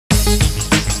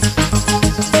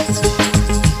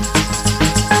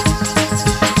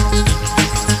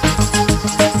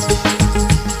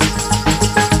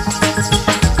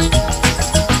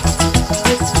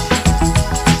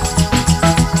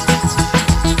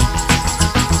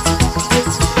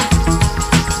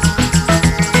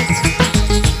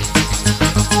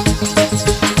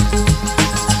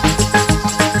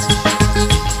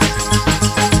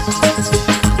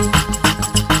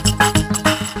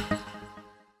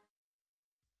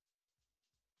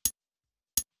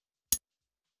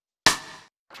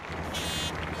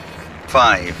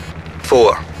5,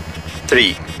 4,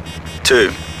 3,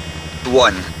 2,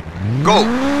 1, go!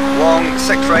 Long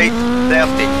 6 right,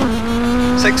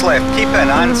 30. 6 left, keep in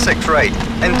and 6 right,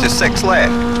 into 6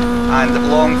 left. And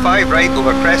long 5 right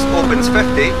over crest, opens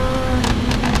 50.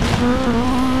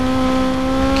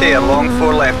 Care, long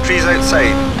 4 left, trees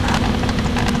outside.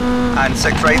 And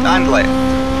 6 right and left.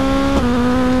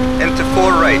 Into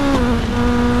 4 right.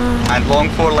 And long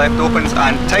 4 left opens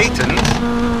and tightens.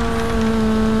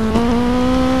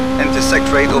 Into 6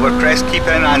 right over crest, keep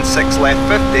in and 6 left,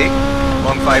 50.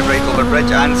 Long 5 right over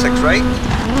bridge and 6 right.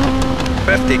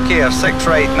 50, care, 6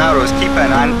 right, narrows, keep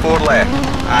in and 4 left.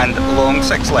 And long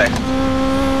 6 left.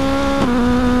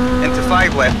 Into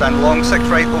 5 left and long 6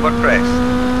 right over crest.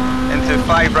 Into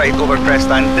 5 right over crest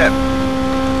and dip.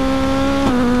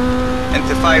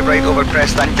 Into 5 right over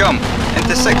crest and jump.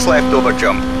 Into 6 left over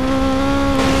jump.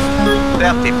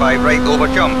 35 right over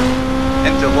jump.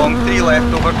 Into long 3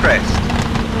 left over crest.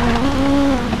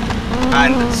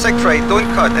 And 6 right,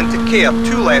 don't cut, into care,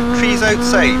 2 left, trees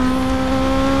outside.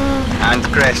 And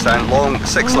crest and long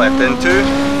 6 left into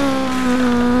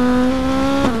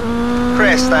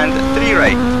crest and 3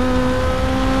 right.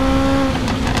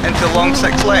 Into long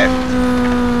 6 left.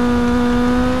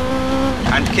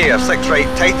 And care, 6 right,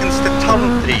 tightens to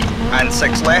turn 3. And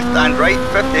 6 left and right,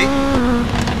 50.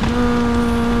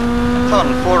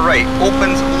 Turn 4 right,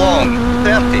 opens long,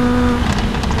 30.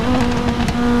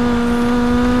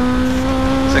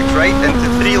 6 right into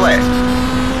 3 left.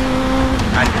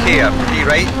 And care, 3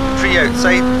 right, 3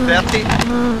 outside, 30.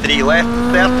 3 left,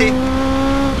 30.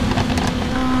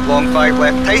 Long 5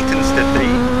 left, tightens to 3.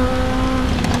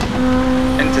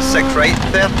 Into 6 right,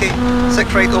 30.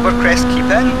 6 right over crest, keep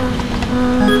in.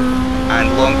 And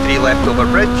long 3 left over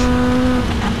bridge.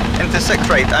 Into 6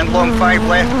 right and long 5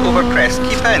 left over crest,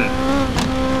 keep in.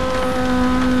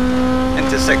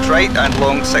 Into 6 right and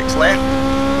long 6 left,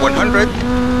 100.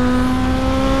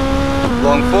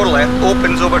 Long 4 left,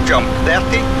 opens over jump,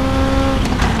 30.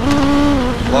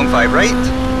 Long 5 right.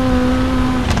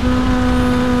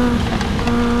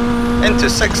 Into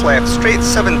 6 left, straight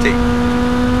 70.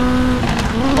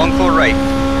 Long 4 right.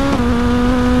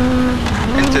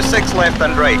 Into 6 left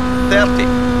and right, 30.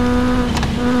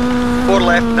 4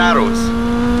 left narrows.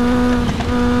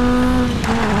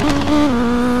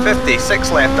 50,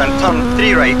 6 left and turn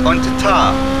 3 right onto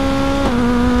tar.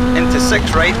 Into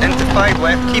 6 right, into 5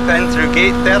 left, keep in through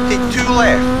gate, 30, 2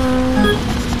 left.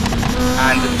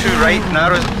 And 2 right,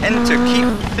 narrows into keep,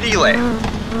 3 left.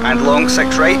 And long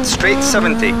 6 right, straight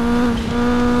 70.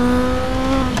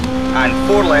 And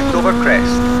 4 left over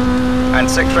crest. And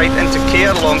 6 right into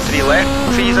care, long 3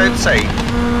 left, trees outside.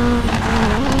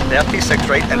 36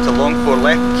 right into long 4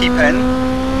 left, keep in.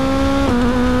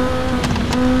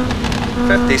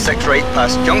 56 right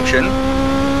past junction.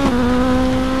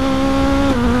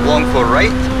 Long 4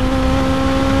 right.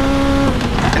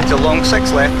 Into long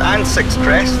 6 left and 6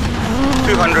 crest.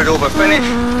 200 over finish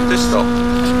to stop.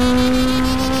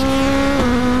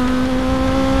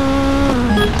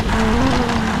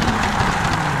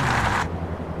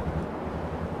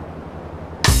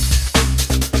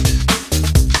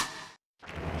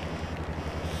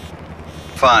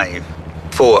 Five,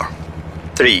 4,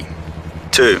 3,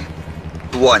 2,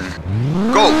 1,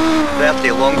 go!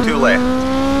 30 long 2 left.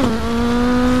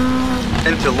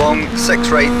 Into long 6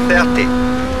 right, 30.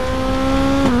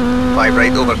 5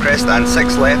 right over crest and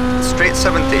 6 left, straight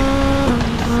 70.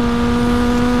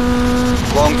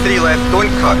 Long 3 left, don't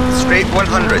cut, straight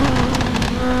 100.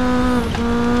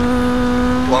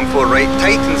 Long 4 right,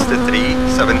 tightens to 3,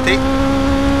 70.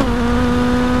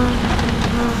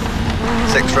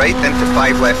 6 right into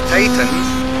 5 left, tightens.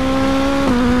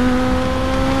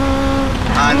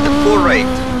 And 4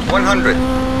 right, 100.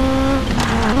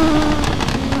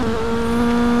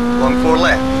 Long 4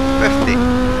 left, 50.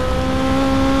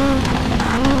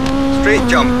 Straight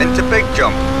jump into big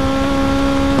jump.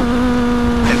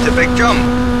 Into big jump.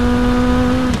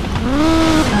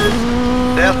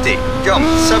 30, jump,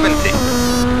 70.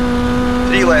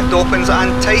 3 left opens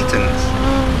and tightens.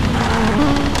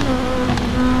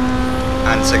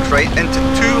 And 6 right into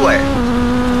 2 left.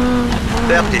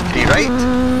 33 right.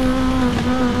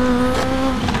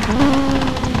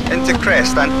 Into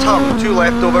crest and turn 2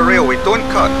 left over railway, don't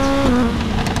cut.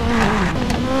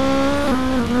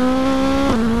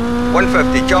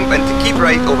 150 jump into keep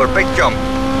right over big jump.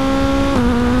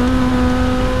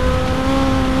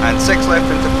 And 6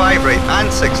 left into 5 right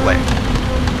and 6 left.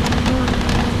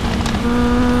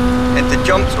 Into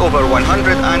jumps over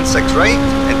 100 and 6 right.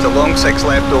 Into long 6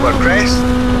 left over crest,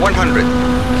 100.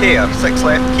 Care, 6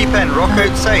 left, keep in, rock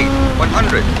outside,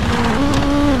 100.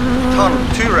 Turn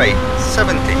 2 right,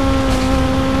 70.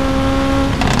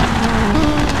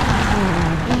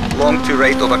 long 2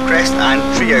 right over crest and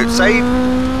tree outside.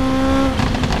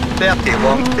 30,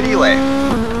 long 3 left.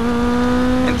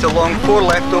 Into long 4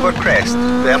 left over crest,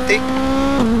 30.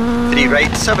 3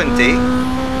 right, 70.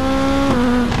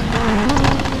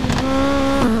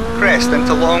 Crest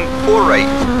into long 4 right.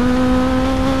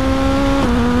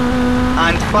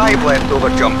 And 5 left over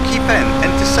jump, keep in.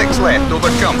 Into 6 left over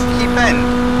jump, keep in.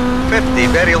 50,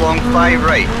 very long 5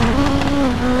 right.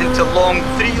 Into long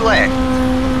 3 left.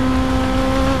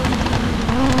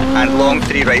 And long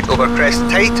 3 right over crest,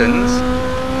 tightens.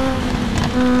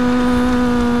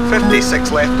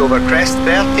 56 left over crest,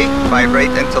 30, 5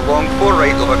 right into long 4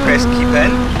 right over crest, keep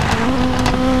in.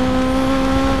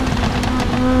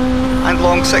 And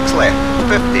long 6 left,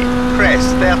 50, crest,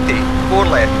 30, 4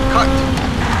 left, cut.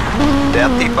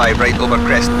 30, 5 right over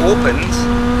crest, opens.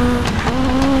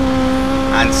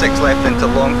 And 6 left into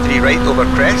long 3 right over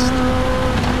crest.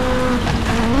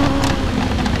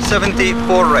 70,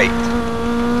 4 right.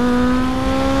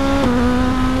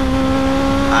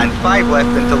 And 5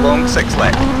 left into long 6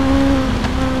 left.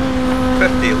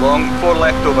 50, long 4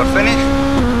 left over finish.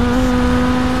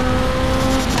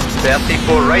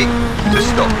 34 right to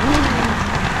stop.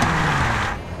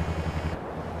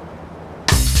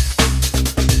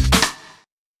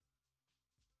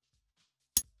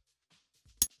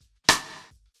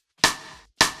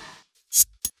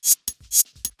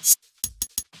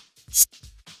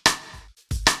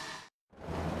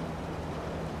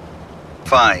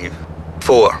 Five,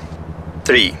 4,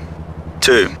 3,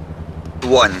 2,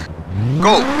 1,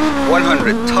 go!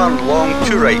 100, turn long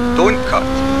 2 right, don't cut.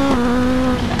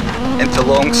 Into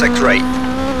long 6 right.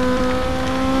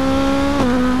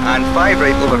 And 5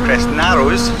 right over crest,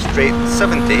 narrows, straight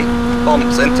 70,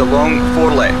 bumps into long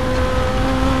 4 left.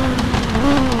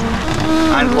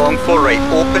 And long 4 right,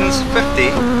 opens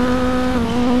 50.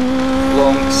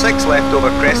 Long 6 left over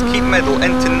crest, keep middle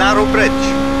into narrow bridge.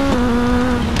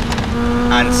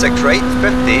 And 6 right,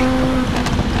 50.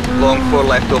 Long 4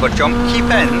 left over jump, keep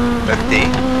in, 50.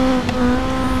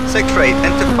 6 right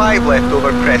into 5 left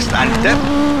over crest and dip.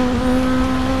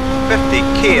 50,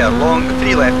 care, long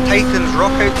 3 left, tightens,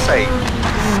 rock outside.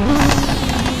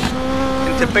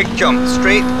 Into big jump,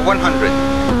 straight, 100.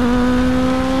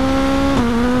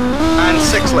 And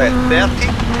 6 left,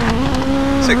 30.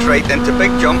 6 right into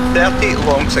big jump, 30,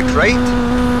 long 6 right.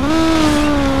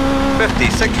 50,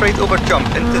 6 right over jump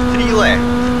into 3 left.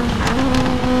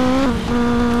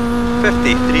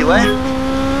 50, 3 left.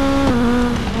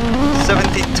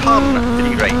 70, turn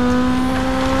 3 right.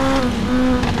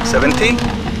 70.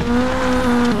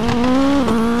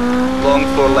 Long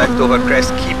 4 left over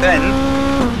crest, keep in.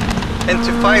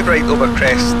 Into 5 right over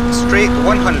crest, straight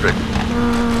 100.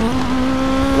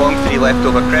 Long 3 left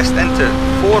over crest into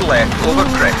 4 left over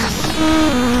crest.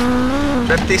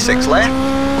 56 left.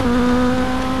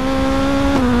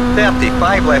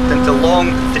 35 left into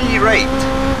long 3 right.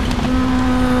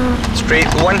 Straight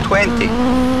 120.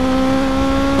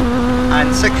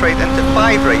 And 6 right into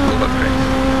 5 right over crest.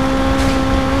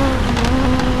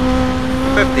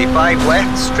 55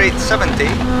 left, straight 70.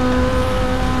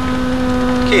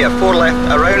 Care, 4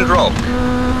 left around rock.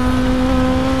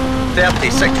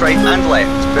 36 right and left,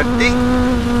 50.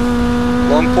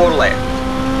 Long 4 left.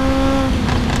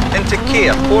 Into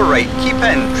care, 4 right, keep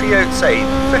in, tree outside,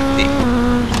 50.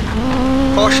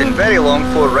 Caution, very long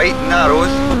 4 right,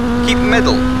 narrows, keep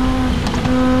middle.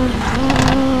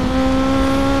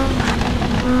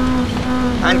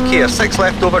 And care, 6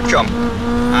 left over jump.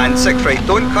 And 6 right,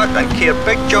 don't cut, and care,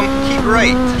 big jump, keep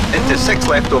right. Into 6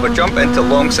 left over jump, into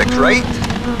long 6 right.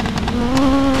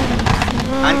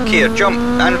 And care, jump,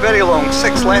 and very long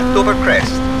 6 left over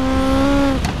crest.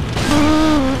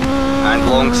 And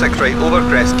long 6 right over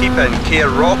crest, keep in, care,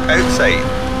 rock outside.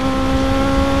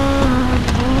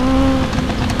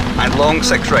 And long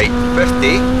 6 right,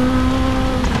 50.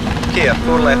 Care,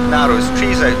 4 left narrows,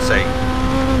 trees outside.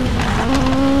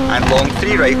 And long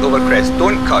 3 right over crest,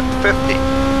 don't cut, 50.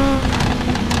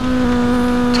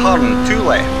 Turn 2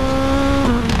 left.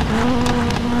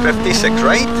 56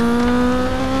 right.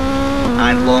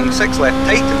 And long 6 left,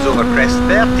 tightens over crest,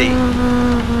 30.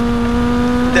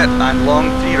 Dip and long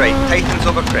 3 right, tightens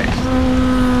over crest.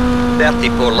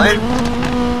 34 left.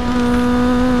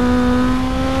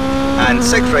 And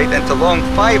 6 right into long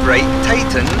 5 right,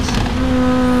 tightens.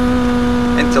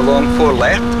 Into long 4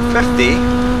 left, 50.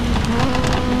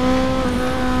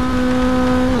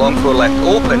 Long 4 left,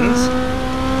 opens.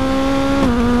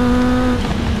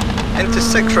 Into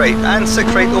 6 right and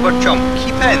 6 right over jump,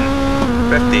 keep in.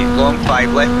 50, long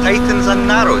 5 left, tightens and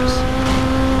narrows.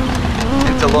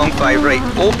 Into long 5 right,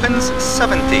 opens,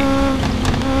 70.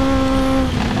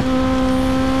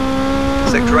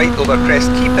 6 right over crest,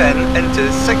 keep in,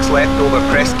 into 6 left over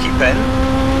crest, keep in,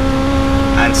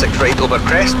 and 6 right over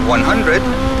crest, 100.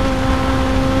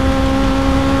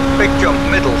 Big jump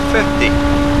middle, 50.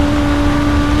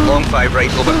 Long 5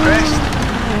 right over crest,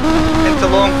 into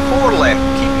long 4 left,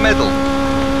 keep middle,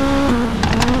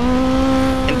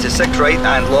 into 6 right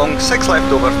and long 6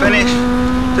 left over finish,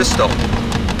 to stop.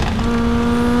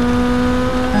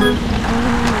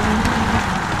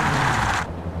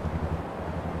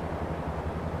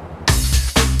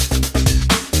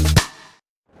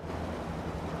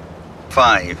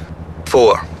 Five,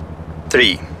 4,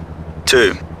 3,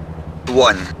 2,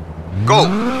 1, go!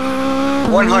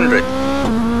 100.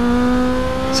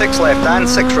 6 left and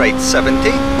 6 right,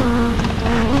 70.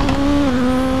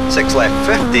 6 left,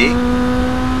 50.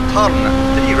 Turn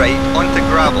 3 right onto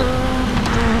gravel.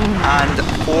 And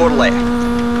 4 left.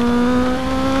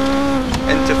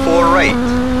 Into 4 right.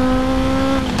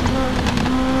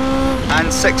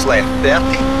 And 6 left,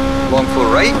 30. Long 4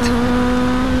 right.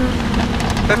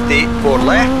 50, 4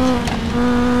 left.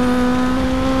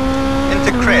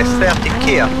 Into crest, 30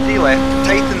 care, 3 left,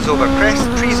 tightens over crest,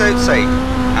 trees outside.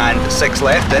 And 6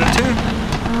 left into.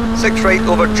 6 right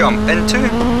over jump, into.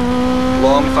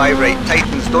 Long 5 right,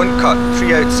 tightens, don't cut,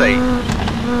 3 outside.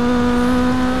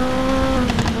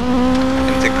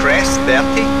 Into crest,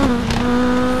 30.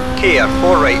 Care,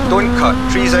 4 right, don't cut,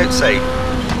 trees outside.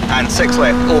 And 6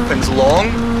 left, opens long,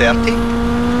 30.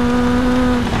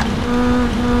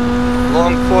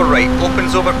 Long 4 right,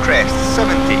 opens over crest,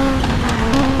 70.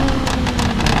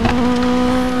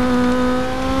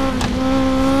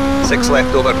 6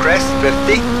 left over crest,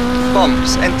 50.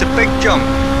 Bumps into big jump,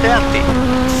 30.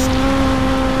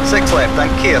 6 left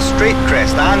and care, straight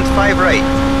crest and 5 right.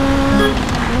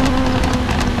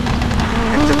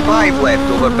 Into 5 left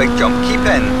over big jump, keep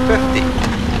in, 50.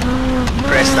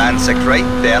 Crest and 6 right,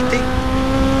 30.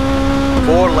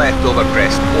 4 left over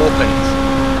crest, opens.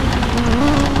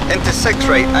 Into 6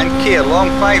 right and care, long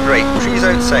 5 right, trees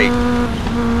outside.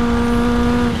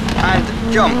 And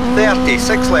jump, 30,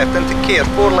 6 left into care,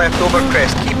 4 left over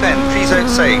crest, keep in, trees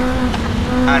outside.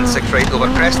 And 6 right over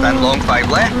crest and long 5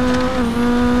 left.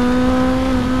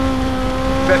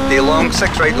 50, long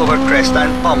 6 right over crest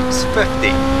and bumps,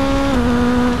 50.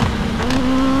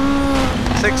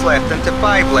 6 left into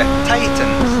 5 left,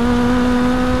 tightens.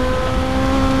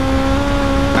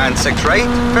 And 6 right,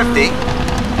 50.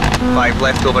 5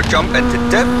 left over jump into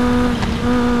dip.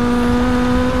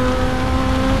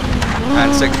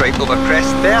 And 6 right over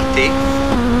crest, 30.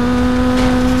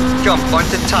 Jump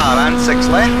onto tar and 6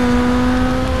 left.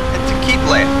 Into keep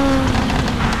left.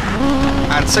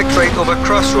 And 6 right over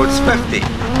crossroads, 50.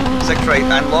 6 right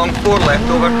and long 4 left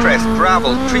over crest,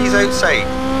 gravel, trees outside.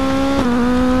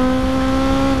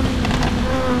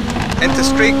 Into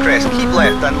straight crest, keep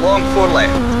left and long 4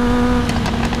 left.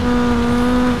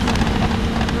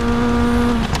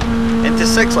 Into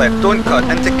 6 left, don't cut,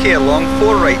 into care, long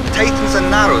 4 right, tightens and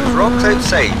narrows, rocks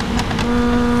outside.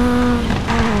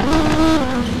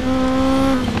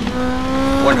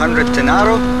 100 to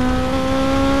narrow.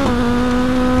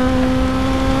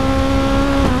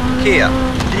 Care,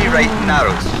 3 right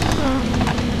narrows.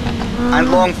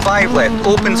 And long 5 left,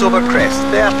 opens over crest,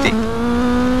 30.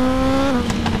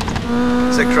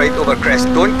 6 right over crest,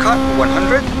 don't cut,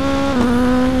 100.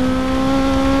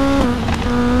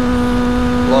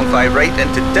 Long 5 right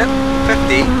into dip,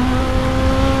 50.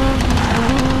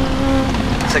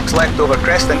 6 left over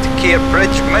crest into care,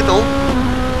 bridge, middle.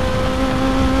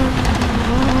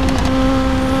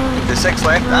 Into 6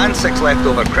 left and 6 left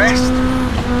over crest.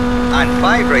 And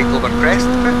 5 right over crest,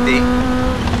 50.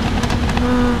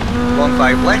 Long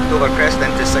 5 left over crest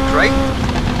into 6 right.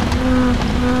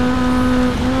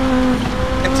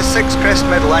 Into 6 crest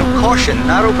middle and caution,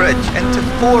 narrow bridge, into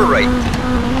 4 right.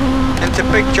 Into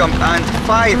big jump and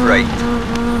 5 right.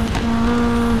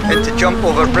 Into jump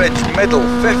over bridge, middle,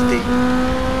 50.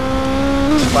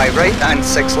 5 right and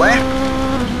 6 left.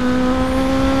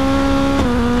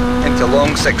 Into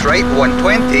long 6 right,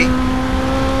 120.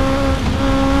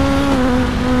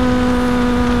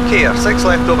 Care, 6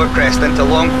 left over crest, into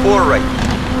long 4 right.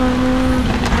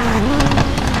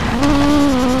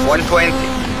 120.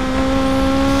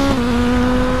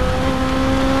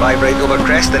 5 right over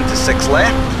crest, into 6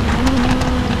 left.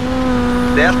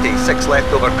 30, 6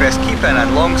 left over crest, keep in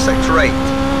and long 6 right.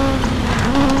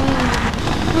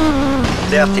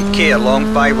 30 care, long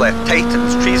 5 left,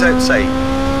 tightens, trees outside.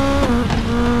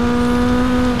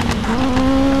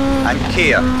 And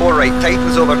care, 4 right,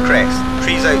 tightens over crest,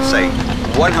 trees outside.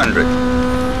 100.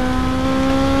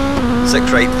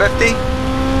 6 right, 50.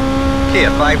 Care,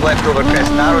 5 left over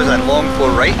crest, narrows and long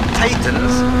 4 right,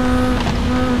 tightens.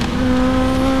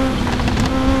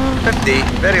 50,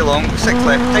 very long, 6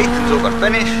 left, tightens over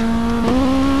finish.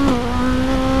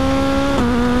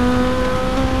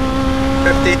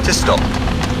 50 to stop.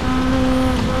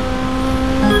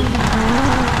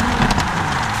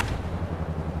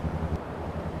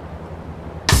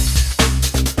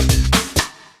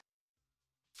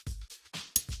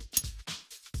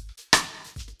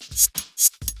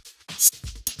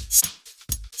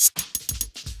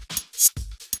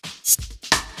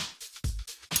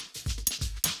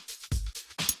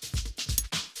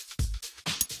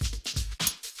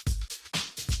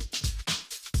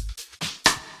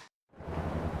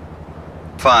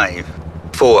 Five,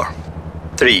 4,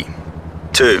 3,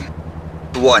 2,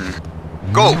 1,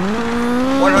 go!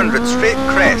 100 straight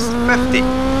crest, 50.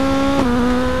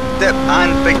 Dip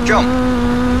and big jump.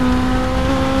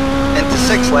 Into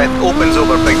 6 left, opens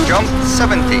over big jump,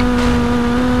 70.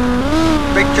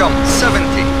 Big jump, 70.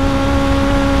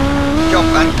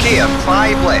 Jump and care,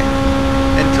 5 left.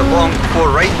 Into long, 4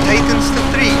 right, tightens to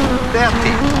 3,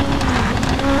 30.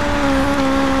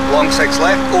 Long 6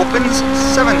 left, opens,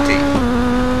 70.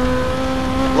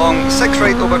 Long 6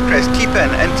 right over crest, keep in,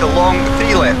 into long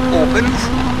 3 left, opens,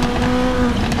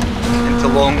 into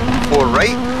long 4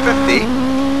 right, 50,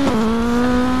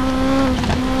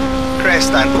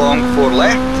 crest and long 4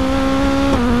 left,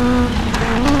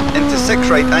 into 6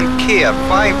 right and care,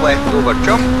 5 left over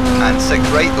jump, and 6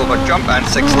 right over jump and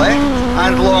 6 left,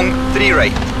 and long 3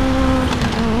 right,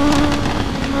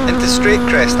 into straight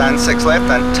crest and 6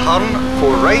 left and turn,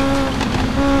 4 right,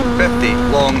 50,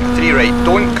 long 3 right,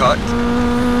 don't cut,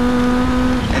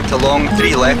 into long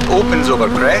 3 left, opens over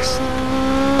crest,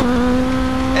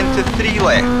 into 3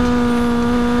 left,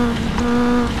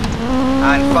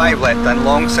 and 5 left and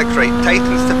long 6 right,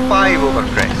 tightens to 5 over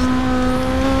crest,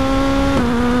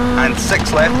 and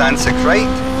 6 left and 6 right,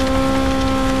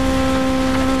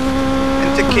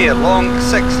 into care, long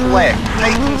 6 left,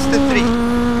 tightens to 3,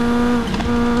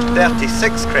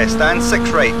 36 crest and 6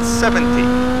 right, 70,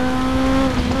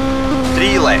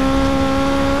 3 left,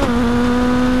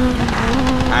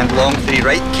 and long 3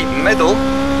 right, keep middle,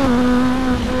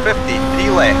 50, 3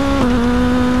 left,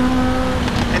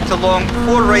 into long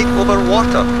 4 right over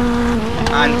water,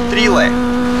 and 3 left,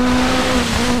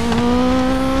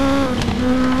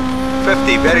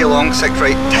 50, very long 6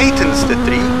 right, tightens to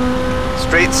 3,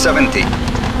 straight 70,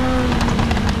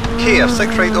 care,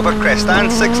 6 right over crest,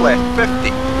 and 6 left, 50,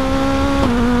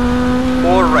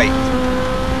 4 right,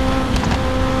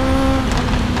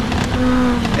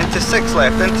 into 6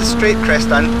 left, into straight crest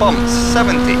and bumps,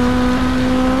 70.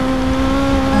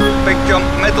 Big jump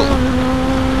middle,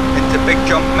 into big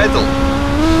jump middle,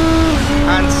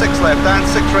 and 6 left and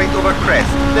 6 right over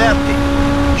crest, 30.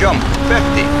 Jump,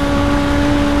 50.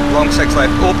 Long 6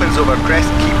 left, opens over crest,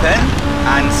 keep in,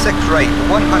 and 6 right,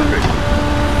 100.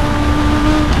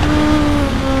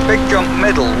 Big jump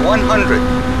middle, 100.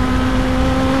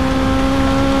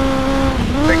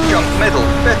 Big jump middle,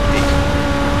 50.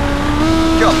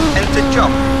 Jump into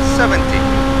jump, 70.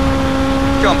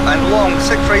 Jump and long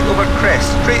 6 right over crest,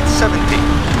 straight 70.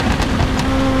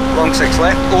 Long 6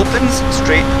 left, opens,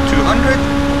 straight 200.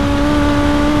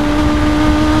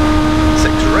 6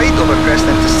 right over crest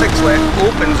into 6 left,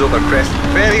 opens over crest,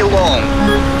 very long.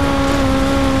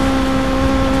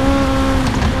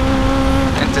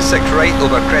 Into 6 right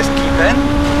over crest, keep in.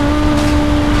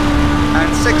 And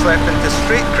 6 left into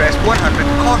straight crest, 100,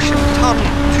 caution, turn,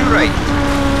 2 right.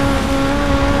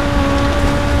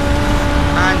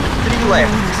 And 3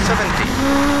 left, 70.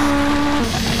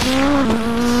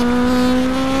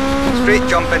 Straight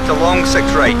jump into long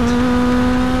 6 right.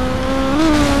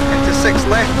 Into 6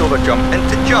 left over jump,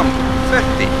 into jump,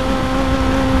 50.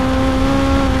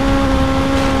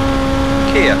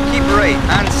 Care, keep right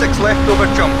and 6 left over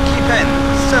jump, keep in,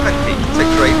 70. 6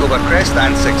 right over crest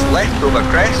and 6 left over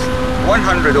crest,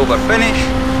 100 over finish,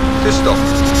 to stop.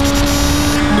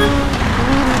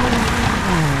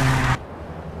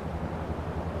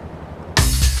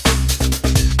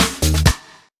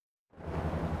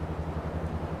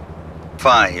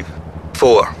 Five,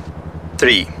 4,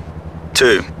 3,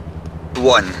 2,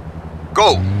 1,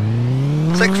 go!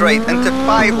 6 right into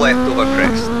 5 left over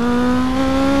crest.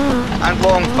 And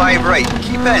long 5 right,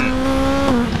 keep in.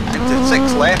 Into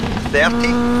 6 left, 30.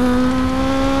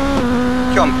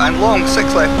 Jump and long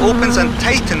 6 left, opens and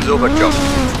tightens over jump.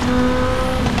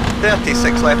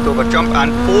 36 left over jump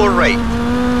and 4 right.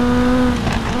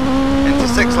 Into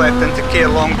 6 left into care,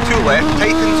 long 2 left,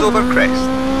 tightens over crest.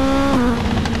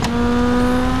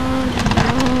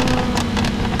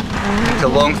 Into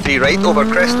long 3 right over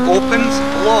crest, opens,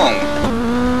 long.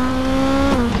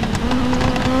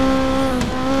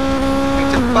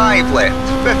 Into 5 left,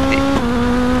 50.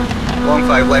 long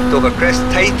 5 left over crest,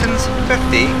 tightens,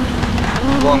 50,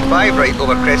 long 5 right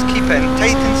over crest, keep in,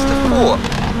 tightens to 4,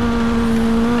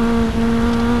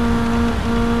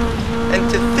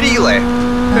 into 3 left,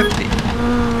 50,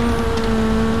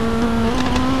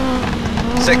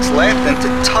 6 left into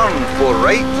turn 4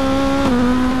 right,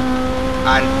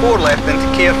 and 4 left into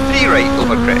care 3 right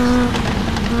over crest,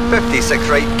 56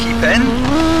 right, keep in,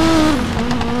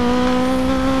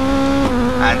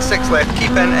 and 6 left,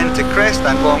 keep in into crest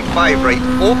and long 5 right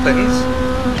opens,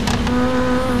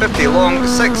 50 long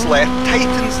 6 left,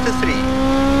 tightens to 3,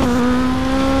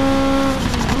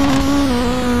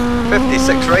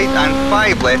 56 right and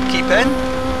 5 left, keep in,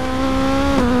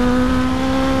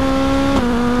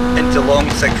 into long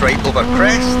 6 right over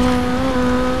crest,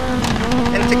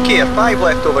 into care 5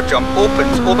 left over jump,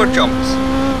 opens, over jumps,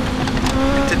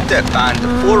 into dip and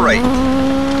 4 right,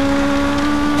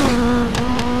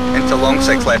 into long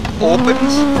 6 left,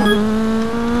 opens,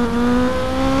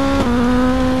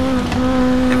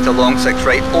 into long 6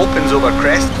 right, opens over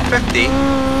crest, 50,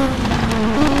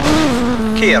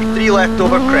 care 3 left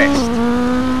over crest,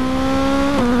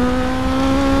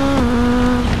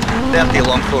 30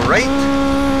 long 4 right,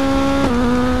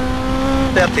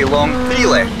 30 long 3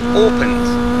 left, opens,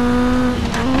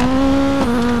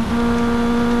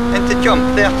 into jump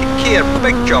 30 care,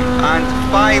 big jump and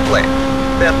 5 left,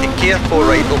 30 care 4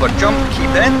 right over jump,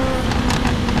 keep in,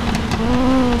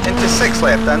 into 6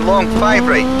 left and long 5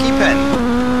 right, keep in,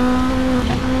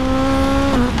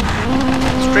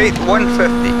 straight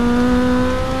 150,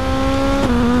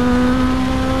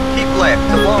 keep left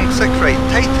to long 6 right,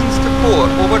 tightens to 4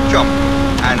 over jump,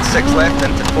 and 6 left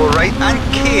into 4 right and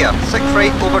care, 6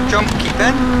 right over jump, keep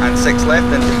in, and 6 left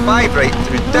into 5 right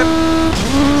through dip,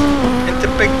 into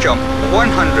big jump,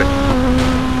 100,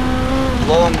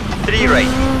 long 3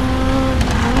 right,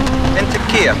 into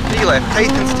care, 3 left,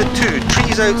 tightens to 2,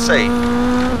 trees outside,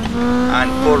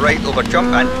 and 4 right over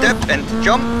jump and dip into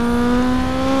jump,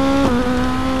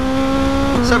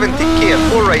 70 care,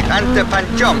 4 right and dip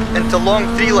and jump, into long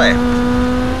 3 left,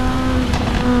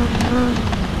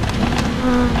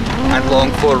 and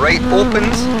long 4 right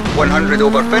opens, 100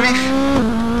 over finish,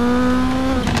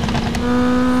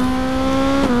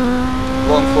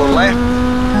 long 4 left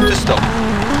to stop.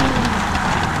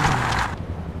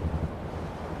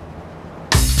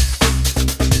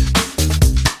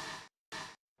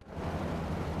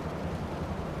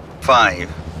 Five,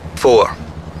 4,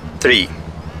 3,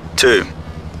 2,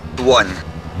 1,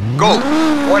 go!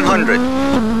 100.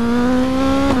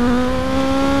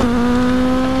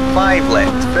 5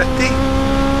 left, 50.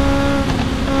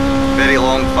 Very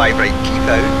long 5 right, keep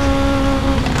out.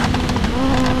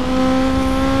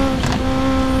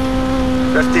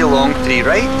 50 long 3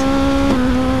 right.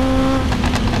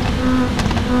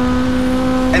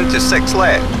 Into 6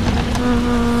 left.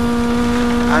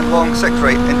 And long 6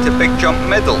 right into big jump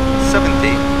middle,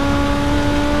 70.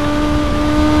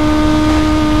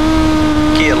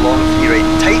 Gear long 3 right,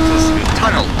 tightens through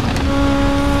tunnel.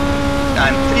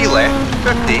 And 3 left,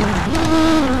 50.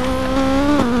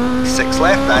 6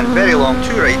 left and very long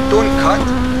 2 right, don't cut.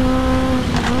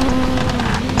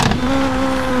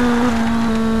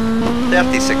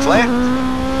 36 left.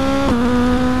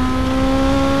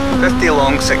 50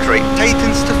 long 6 right,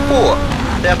 tightens to 4.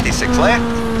 36 left,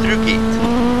 through gate.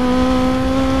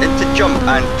 Into jump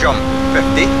and jump,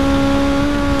 50.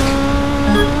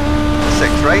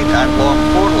 6 right and long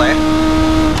 4 left.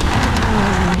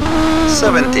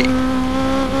 70.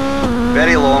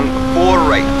 Very long 4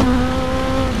 right.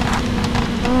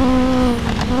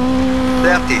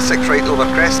 30, 6 right over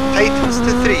crest, tightens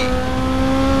to 3.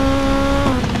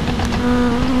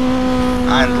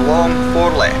 And long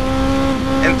 4 left.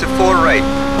 Into 4 right.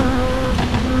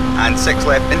 And 6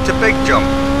 left into big jump.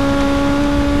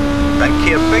 Then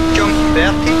care big jump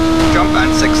 30, jump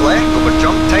and 6 left over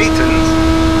jump, tightens,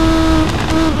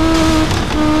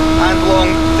 and long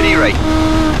 3 right.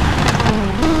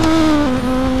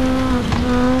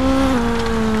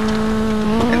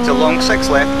 Into long 6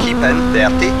 left, keep in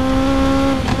 30,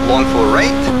 long 4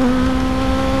 right,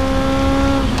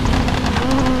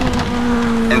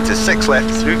 into 6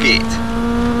 left through gate,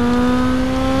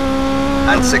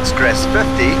 and 6 crest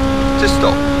 50 to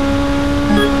stop.